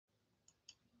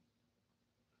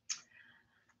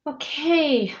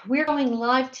Okay, we're going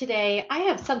live today. I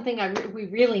have something we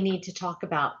really need to talk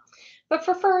about. But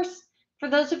first,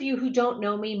 for those of you who don't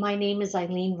know me, my name is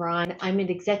ILENE. I'm an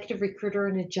executive recruiter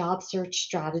and a job search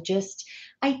strategist.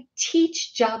 I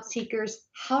teach job seekers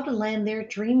how to land their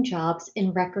dream jobs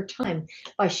in record time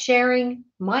by sharing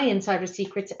my insider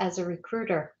secrets as a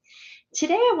recruiter.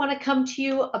 Today, I want to come to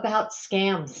you about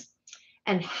scams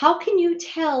and how can you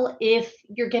tell if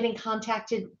you're getting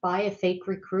contacted by a fake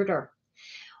recruiter.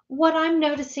 What I'm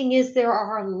noticing is there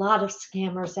are a lot of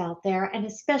scammers out there, and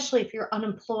especially if you're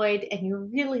unemployed and you're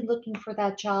really looking for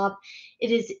that job,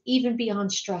 it is even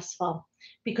beyond stressful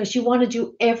because you want to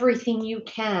do everything you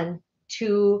can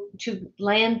to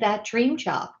land that dream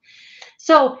job.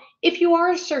 So, if you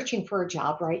are searching for a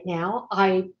job right now,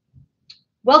 I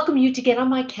welcome you to get on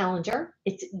my calendar.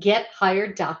 It's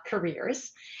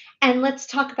gethired.careers. And let's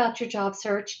talk about your job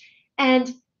search and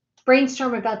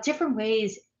brainstorm about different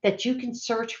ways that you can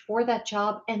search for that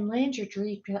job and land your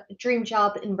dream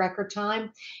job in record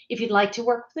time. If you'd like to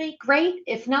work with me, great.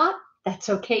 If not, that's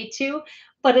okay too.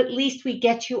 But at least we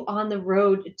get you on the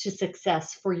road to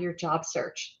success for your job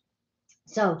search.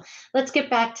 So let's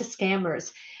get back to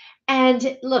scammers.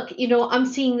 And look, I'm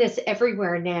seeing this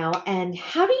everywhere now. And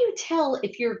how do you tell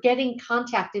if you're getting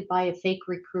contacted by a fake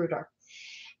recruiter?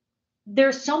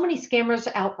 There's so many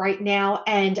scammers out right now.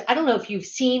 And I don't know if you've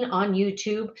seen on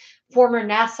YouTube, former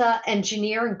NASA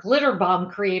engineer and glitter bomb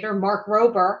creator, Mark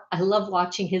Rober. I love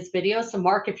watching his videos. So,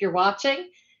 Mark, if you're watching,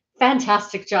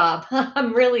 fantastic job.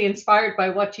 I'm really inspired by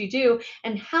what you do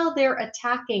and how they're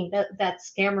attacking that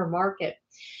scammer market.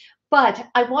 But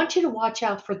I want you to watch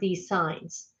out for these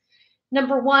signs.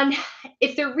 Number one,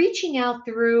 if they're reaching out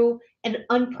through an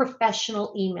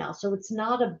unprofessional email, so it's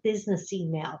not a business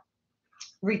email,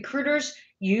 recruiters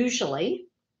usually,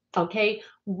 okay,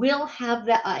 will have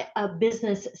a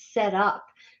business set up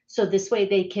so this way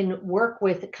they can work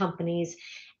with companies.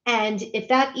 And if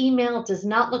that email does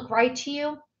not look right to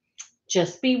you,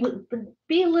 just be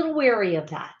a little wary of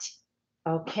that,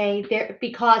 okay? There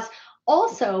because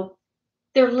also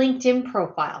their LinkedIn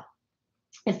profile,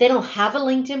 if they don't have a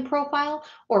LinkedIn profile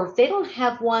or if they don't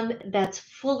have one that's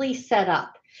fully set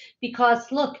up.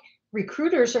 Because look,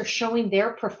 recruiters are showing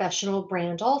their professional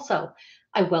brand also.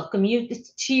 I welcome you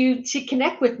to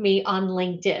connect with me on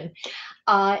LinkedIn.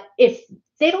 If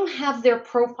they don't have their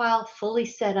profile fully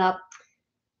set up,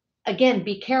 again,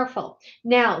 be careful.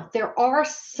 Now, there are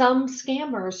some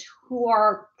scammers who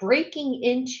are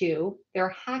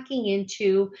they're hacking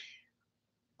into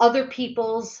other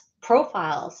people's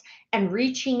profiles and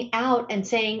reaching out and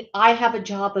saying, I have a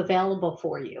job available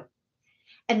for you.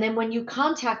 And then when you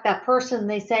contact that person,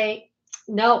 they say,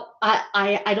 no,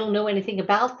 I don't know anything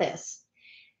about this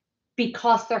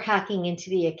because they're hacking into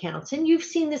the accounts. And you've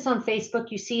seen this on Facebook,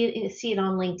 you see it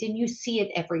on LinkedIn, you see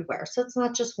it everywhere. So it's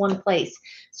not just one place.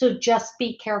 So just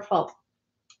be careful.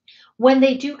 When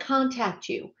they do contact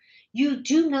you, you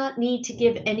do not need to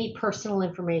give any personal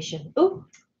information. Oh,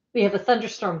 we have a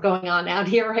thunderstorm going on out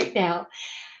here right now.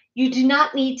 You do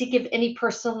not need to give any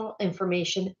personal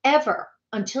information ever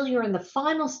until you're in the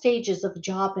final stages of a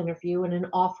job interview and an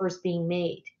offer is being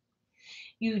made.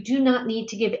 You do not need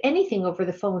to give anything over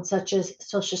the phone, such as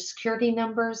social security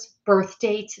numbers, birth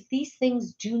dates. These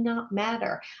things do not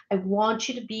matter. I want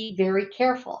you to be very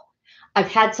careful.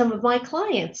 I've had some of my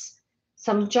clients,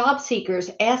 some job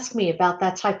seekers ask me about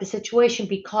that type of situation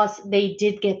because they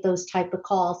did get those type of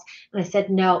calls. And I said,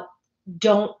 no,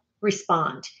 don't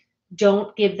respond.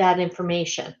 Don't give that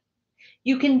information.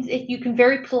 You can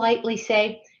very politely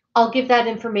say, I'll give that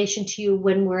information to you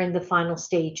when we're in the final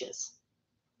stages.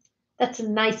 That's a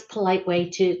nice polite way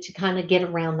to kind of get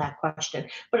around that question.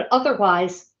 But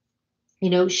otherwise,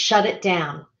 shut it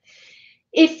down.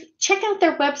 If check out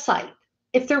their website.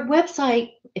 If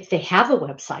they have a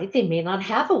website, they may not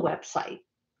have a website.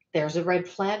 There's a red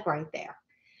flag right there.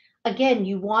 Again,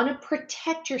 you want to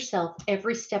protect yourself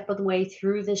every step of the way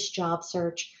through this job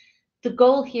search. The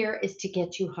goal here is to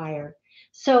get you hired.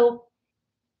 So,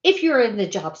 if you're in the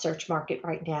job search market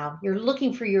right now, you're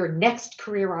looking for your next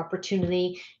career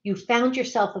opportunity, you found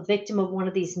yourself a victim of one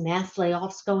of these mass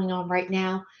layoffs going on right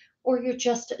now, or you're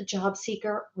just a job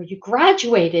seeker, or you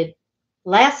graduated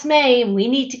last May and we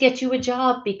need to get you a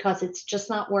job because it's just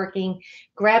not working,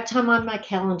 grab time on my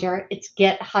calendar. It's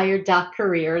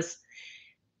gethired.careers.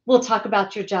 We'll talk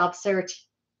about your job search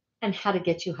and how to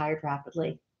get you hired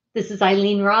rapidly. This is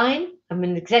ILENE Ryan. I'm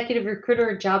an executive recruiter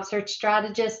and job search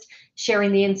strategist,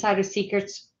 sharing the insider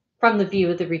secrets from the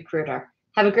view of the recruiter.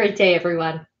 Have a great day,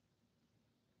 everyone.